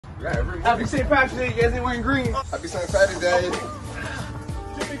Yeah, every Happy St. Patrick's Day. You guys ain't wearing green. Happy St. Patrick's Day.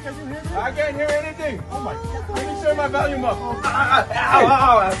 Jimmy, can you hear me? I can't hear anything. Oh my God. Let me turn my volume up.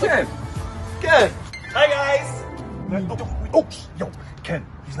 Ow. Ken. Hi, guys. Oh, yo, Ken,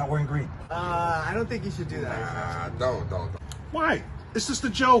 he's not wearing green. I don't think you should do that. Don't. Why? It's just a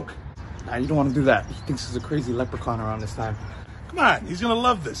joke. Nah, you don't want to do that. He thinks there's a crazy leprechaun around this time. Come on, he's gonna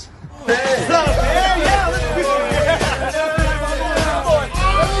love this. Hey.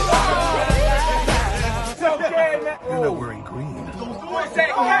 You're not wearing green.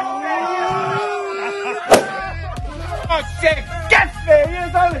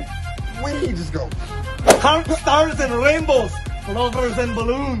 Where did he just go? Count stars and rainbows, lovers and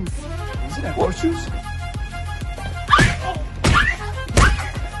balloons. Isn't that horseshoes?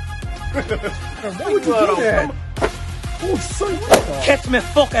 Why would you do that? Oh, son, what the? Catch me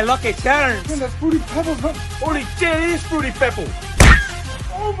fucking Lucky Charms. Man, that's Fruity Pebbles, huh? Holy shit, it is Fruity Pebbles.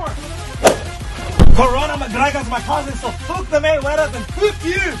 Oh my. Corona McGregor's my cousin, so fuck the Mayweathers and fuck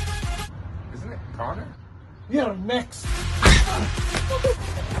you. Isn't it Connor? You're next.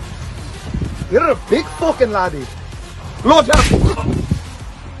 You're a big fucking laddie. Lord,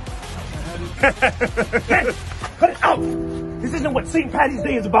 Cut it out. This isn't what St. Patty's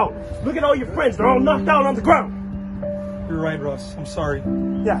Day is about. Look at all your friends. They're all knocked down on the ground. You're right, Russ. I'm sorry.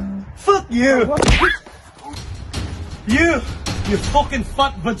 Yeah. Fuck you. You fucking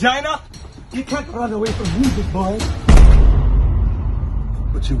fat vagina. You can't run away from me, big boy.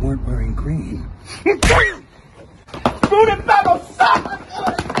 But you weren't wearing green.